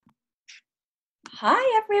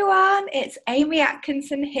Hi everyone, it's Amy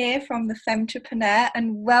Atkinson here from The Femtrepreneur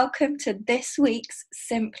and welcome to this week's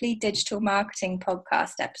Simply Digital Marketing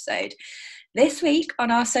podcast episode. This week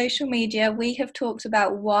on our social media, we have talked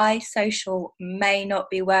about why social may not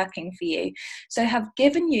be working for you. So have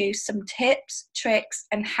given you some tips, tricks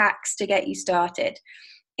and hacks to get you started.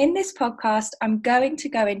 In this podcast, I'm going to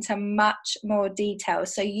go into much more detail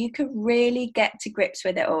so you can really get to grips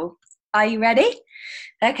with it all. Are you ready?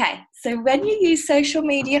 Okay, so when you use social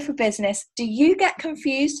media for business, do you get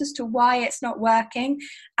confused as to why it's not working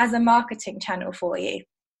as a marketing channel for you?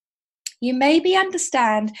 You maybe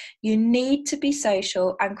understand you need to be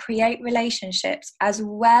social and create relationships as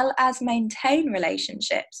well as maintain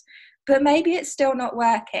relationships, but maybe it's still not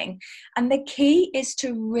working. And the key is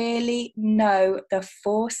to really know the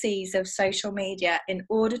 4 C's of social media in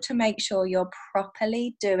order to make sure you're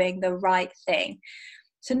properly doing the right thing.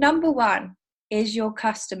 So number 1 is your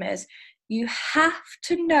customers. You have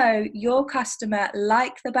to know your customer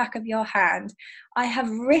like the back of your hand. I have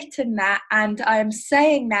written that and I am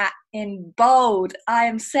saying that in bold. I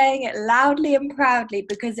am saying it loudly and proudly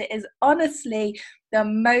because it is honestly the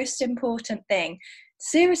most important thing.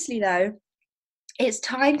 Seriously though, it's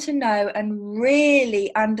time to know and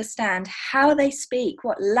really understand how they speak,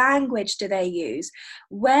 what language do they use,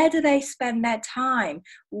 where do they spend their time,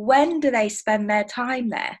 when do they spend their time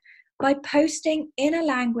there. By posting in a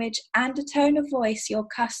language and a tone of voice your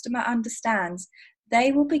customer understands,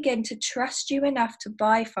 they will begin to trust you enough to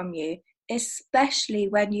buy from you, especially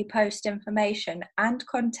when you post information and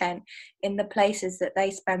content in the places that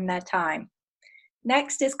they spend their time.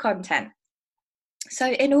 Next is content.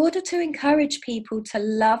 So in order to encourage people to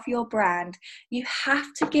love your brand, you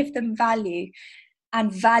have to give them value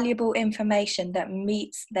and valuable information that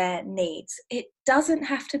meets their needs. It doesn't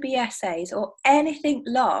have to be essays or anything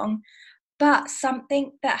long, but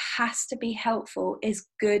something that has to be helpful is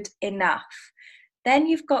good enough. Then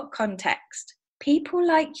you've got context. People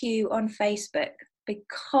like you on Facebook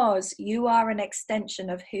because you are an extension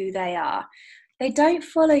of who they are. They don't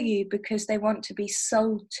follow you because they want to be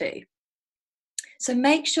sold to. So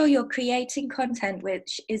make sure you're creating content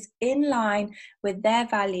which is in line with their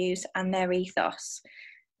values and their ethos.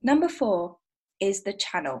 Number 4 is the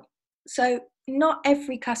channel. So not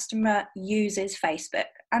every customer uses Facebook.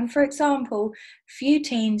 And for example, few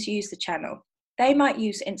teens use the channel. They might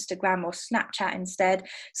use Instagram or Snapchat instead.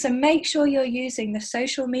 So make sure you're using the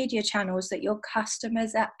social media channels that your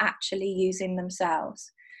customers are actually using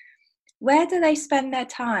themselves. Where do they spend their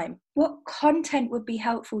time? What content would be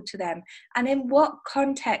helpful to them? And in what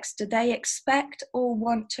context do they expect or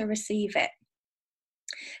want to receive it?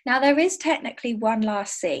 Now, there is technically one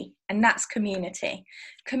last C, and that's community.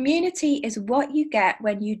 Community is what you get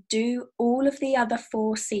when you do all of the other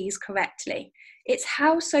 4 C's correctly. It's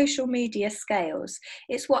how social media scales.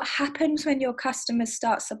 It's what happens when your customers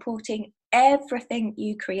start supporting everything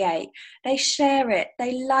you create. They share it,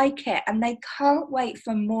 they like it, and they can't wait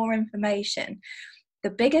for more information. The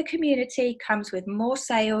bigger community comes with more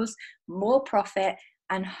sales, more profit,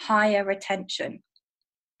 and higher retention.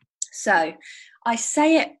 So I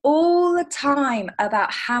say it all the time about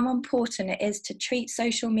how important it is to treat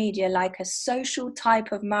social media like a social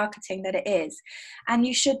type of marketing that it is. And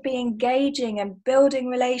you should be engaging and building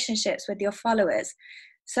relationships with your followers.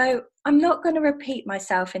 So I'm not going to repeat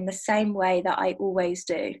myself in the same way that I always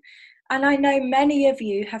do. And I know many of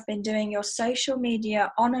you have been doing your social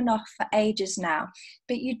media on and off for ages now,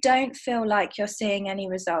 but you don't feel like you're seeing any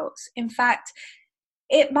results. In fact,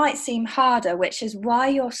 it might seem harder, which is why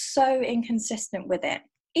you're so inconsistent with it.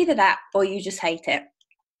 Either that or you just hate it.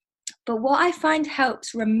 But what I find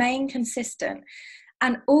helps remain consistent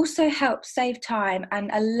and also helps save time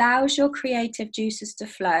and allows your creative juices to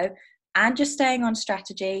flow and you're staying on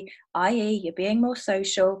strategy, i.e. you're being more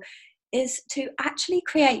social, is to actually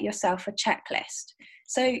create yourself a checklist.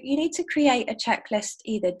 So you need to create a checklist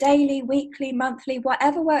either daily, weekly, monthly,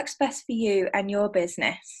 whatever works best for you and your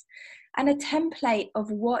business. And a template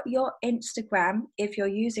of what your Instagram, if you're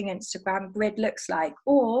using Instagram, grid looks like,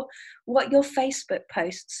 or what your Facebook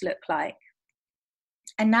posts look like.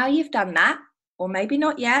 And now you've done that, or maybe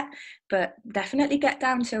not yet, but definitely get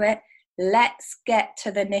down to it. Let's get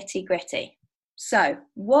to the nitty gritty. So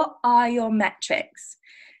what are your metrics?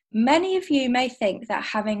 Many of you may think that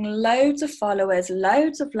having loads of followers,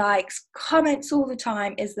 loads of likes, comments all the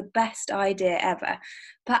time is the best idea ever.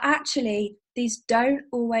 But actually, these don't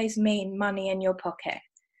always mean money in your pocket.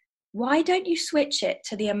 Why don't you switch it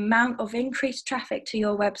to the amount of increased traffic to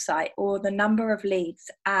your website or the number of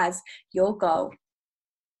leads as your goal?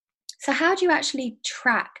 So how do you actually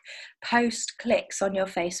track post clicks on your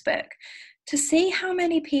Facebook? To see how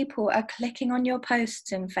many people are clicking on your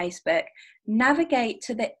posts in Facebook, navigate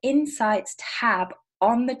to the Insights tab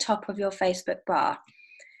on the top of your Facebook bar.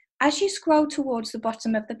 As you scroll towards the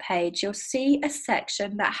bottom of the page, you'll see a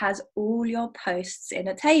section that has all your posts in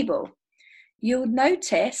a table. You'll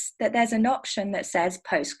notice that there's an option that says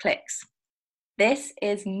post clicks. This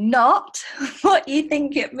is not what you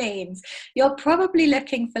think it means. You're probably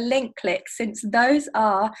looking for link clicks, since those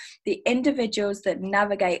are the individuals that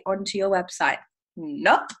navigate onto your website.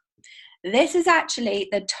 Nope. This is actually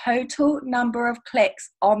the total number of clicks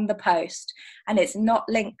on the post, and it's not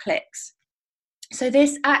link clicks. So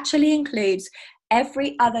this actually includes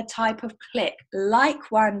every other type of click,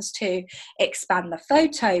 like ones to expand the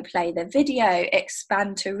photo, play the video,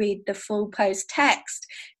 expand to read the full post text,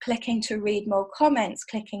 clicking to read more comments,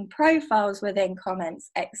 clicking profiles within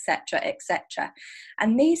comments, etc., etc.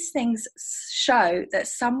 And these things show that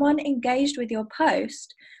someone engaged with your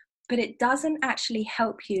post, but it doesn't actually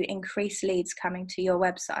help you increase leads coming to your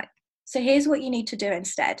website. So here's what you need to do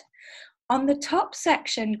instead. On the top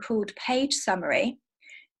section called Page Summary,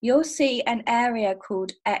 you'll see an area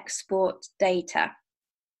called Export Data.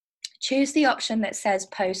 Choose the option that says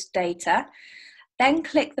Post Data, then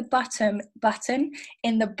click the button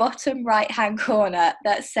in the bottom right-hand corner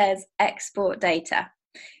that says Export Data.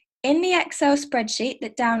 In the Excel spreadsheet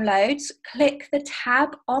that downloads, click the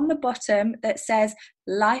tab on the bottom that says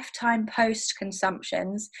Lifetime Post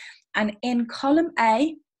Consumptions, and in column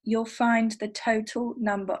A, you'll find the total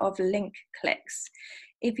number of link clicks.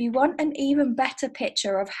 If you want an even better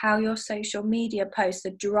picture of how your social media posts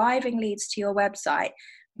are driving leads to your website,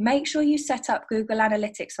 make sure you set up Google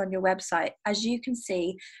Analytics on your website, as you can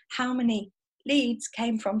see how many leads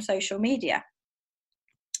came from social media.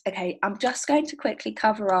 Okay, I'm just going to quickly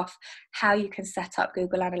cover off how you can set up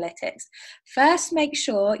Google Analytics. First, make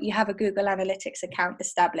sure you have a Google Analytics account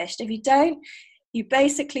established. If you don't, you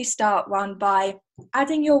basically start one by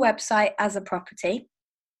adding your website as a property,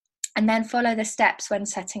 and then follow the steps when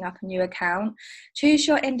setting up a new account. Choose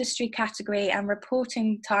your industry category and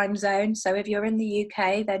reporting time zone. So if you're in the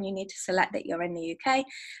UK, then you need to select that you're in the UK.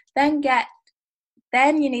 Then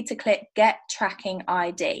you need to click Get Tracking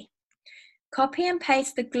ID. Copy and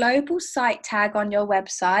paste the global site tag on your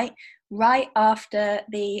website right after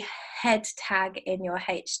the head tag in your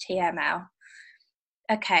HTML.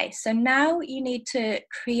 Okay, so now you need to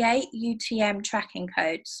create UTM tracking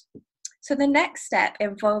codes. So the next step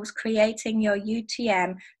involves creating your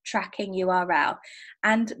UTM tracking URL,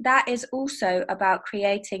 and that is also about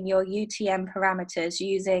creating your UTM parameters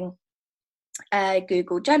using a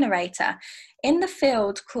Google generator. In the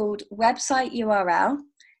field called website URL,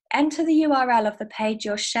 enter the URL of the page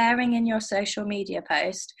you're sharing in your social media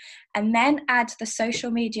post, and then add the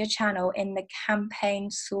social media channel in the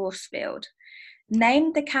campaign source field.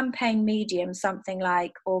 Name the campaign medium something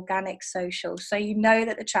like organic social, so you know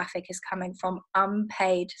that the traffic is coming from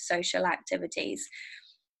unpaid social activities.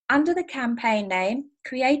 Under the campaign name,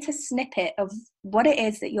 create a snippet of what it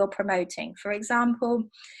is that you're promoting. For example,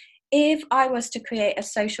 if I was to create a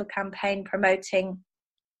social campaign promoting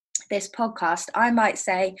this podcast, I might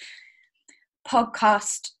say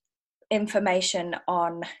podcast information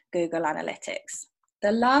on Google Analytics.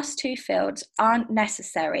 The last two fields aren't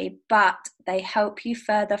necessary, but they help you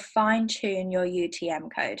further fine-tune your UTM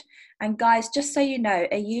code. And guys, just so you know,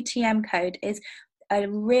 a UTM code is a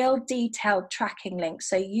real detailed tracking link,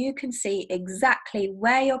 so you can see exactly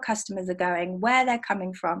where your customers are going, where they're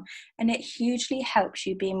coming from, and it hugely helps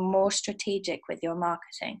you be more strategic with your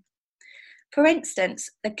marketing. For instance,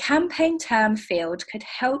 the campaign term field could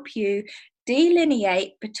help you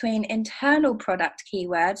delineate between internal product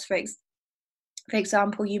keywords. For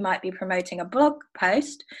example, you might be promoting a blog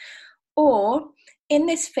post, or in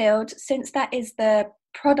this field, since that is the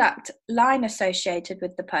product line associated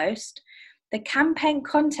with the post, the campaign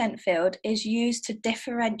content field is used to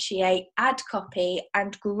differentiate ad copy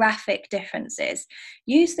and graphic differences.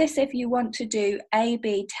 Use this if you want to do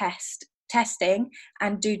A/B testing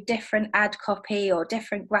and do different ad copy or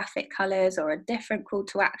different graphic colors or a different call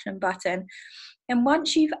to action button. And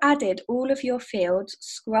once you've added all of your fields,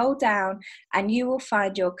 scroll down and you will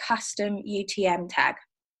find your custom UTM tag.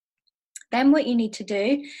 Then what you need to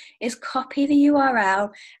do is copy the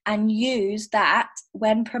URL and use that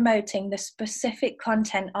when promoting the specific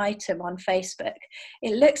content item on Facebook.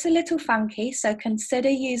 It looks a little funky, so consider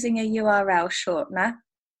using a URL shortener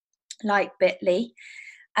like bit.ly.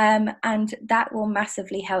 And that will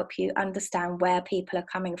massively help you understand where people are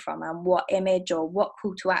coming from and what image or what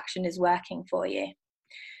call to action is working for you.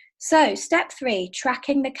 So step 3,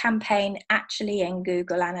 tracking the campaign actually in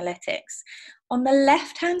Google Analytics. On the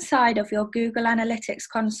left-hand side of your Google Analytics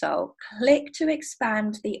console, click to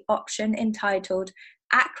expand the option entitled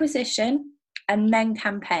Acquisition and then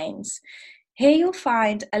Campaigns. Here you'll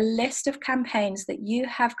find a list of campaigns that you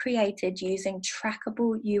have created using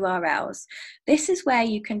trackable URLs. This is where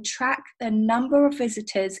you can track the number of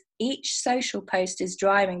visitors each social post is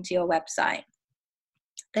driving to your website.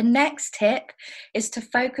 The next tip is to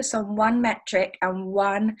focus on one metric and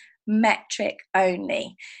one metric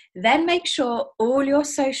only. Then make sure all your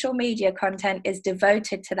social media content is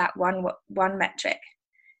devoted to that one metric.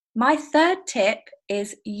 My third tip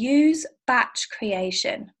is use batch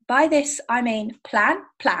creation. By this, I mean plan.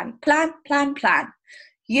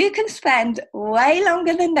 You can spend way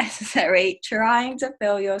longer than necessary trying to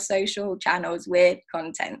fill your social channels with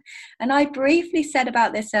content. And I briefly said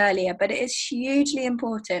about this earlier, but it is hugely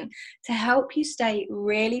important to help you stay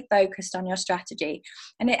really focused on your strategy.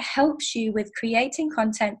 And it helps you with creating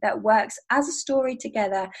content that works as a story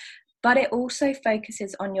together, but it also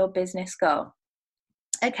focuses on your business goal.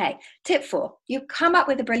 Okay, tip 4, you've come up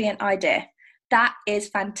with a brilliant idea. That is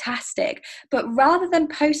fantastic. But rather than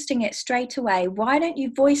posting it straight away, why don't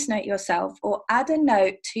you voice note yourself or add a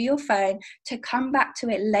note to your phone to come back to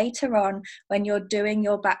it later on when you're doing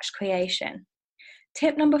your batch creation?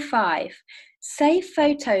 Tip number 5, save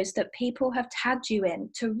photos that people have tagged you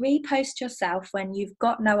in to repost yourself when you've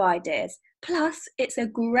got no ideas. Plus, it's a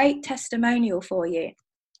great testimonial for you.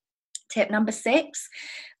 Tip number 6,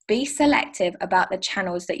 be selective about the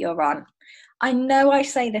channels that you're on. I know I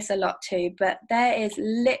say this a lot too, but there is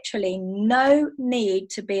literally no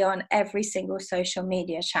need to be on every single social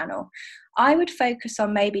media channel. I would focus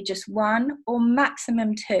on maybe just 1 or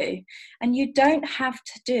maximum 2, and you don't have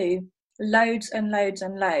to do loads and loads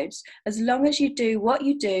and loads, as long as you do what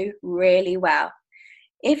you do really well.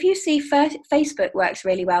 If you see Facebook works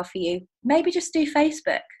really well for you, maybe just do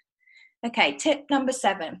Facebook. Okay, tip number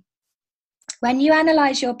 7. When you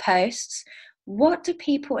analyze your posts, what do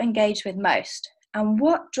people engage with most and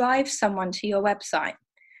what drives someone to your website?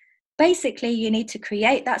 Basically, you need to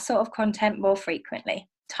create that sort of content more frequently.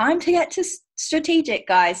 Time to get to strategic,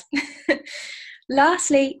 guys.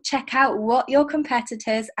 Lastly, check out what your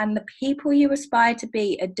competitors and the people you aspire to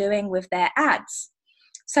be are doing with their ads.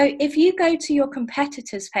 So if you go to your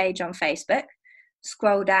competitors page on Facebook,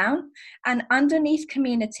 scroll down, and underneath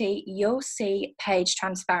community, you'll see page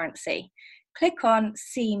transparency. Click on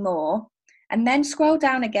see more, and then scroll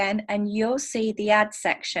down again and you'll see the ads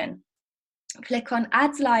section. Click on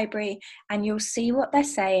ads library and you'll see what they're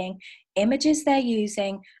saying, images they're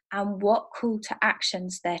using, and what call to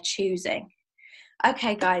actions they're choosing.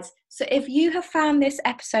 Okay guys, so if you have found this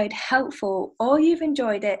episode helpful or you've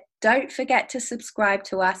enjoyed it, don't forget to subscribe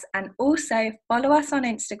to us and also follow us on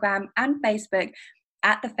Instagram and Facebook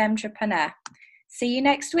at The Femtrepreneur. See you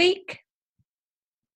next week.